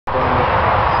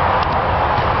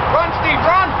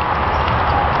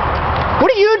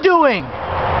doing?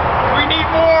 We need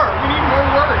more. We need more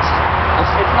words.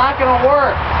 It's not going to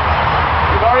work.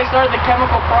 We've already started the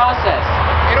chemical process.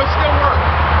 It'll still work.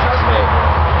 Trust me.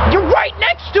 You're right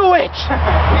next to it!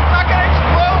 It's not going to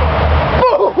explode.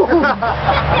 Boom!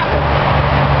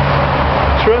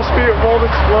 Trust me, it won't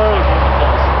explode.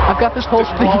 I've got this whole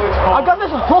thing. I've got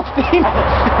this whole thing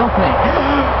filming.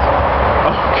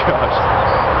 Oh gosh.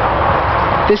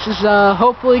 This is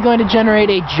hopefully going to generate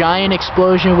a giant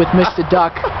explosion with Mr.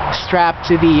 Duck strapped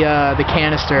to the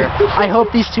canister. I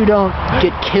hope these two don't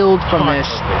get killed from this.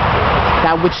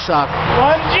 That would suck.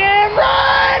 Run, Jim,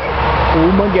 run!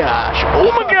 Oh my gosh.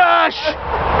 Oh my gosh!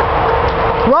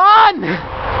 Run!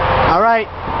 Alright,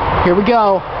 here we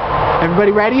go.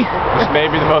 Everybody ready? This may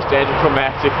be the most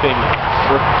anticlimactic thing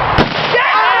ever.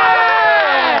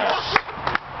 Yes!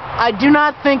 I do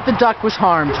not think the duck was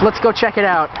harmed. Let's go check it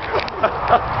out.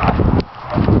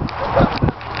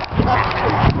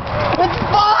 It's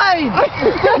fine!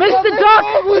 Mr. Duck!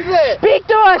 Speak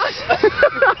to us!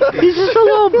 He's just a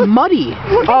little muddy.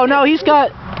 Oh no, he's got...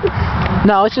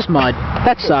 No, it's just mud.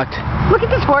 That sucked. Look at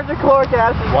this hydrochloric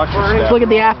acid. Watch your Let's step. look at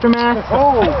the aftermath.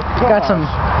 Oh, Got some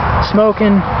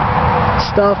smoking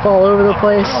stuff all over the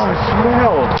place.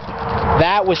 smell.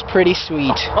 That was pretty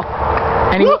sweet.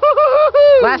 Any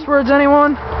last words,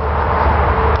 anyone?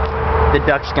 The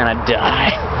duck's gonna die.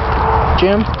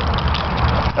 Jim?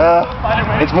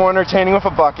 It's more entertaining with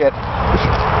a bucket.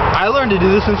 I learned to do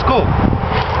this in school.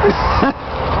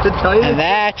 To tell you And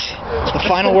that's the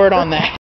final word on that.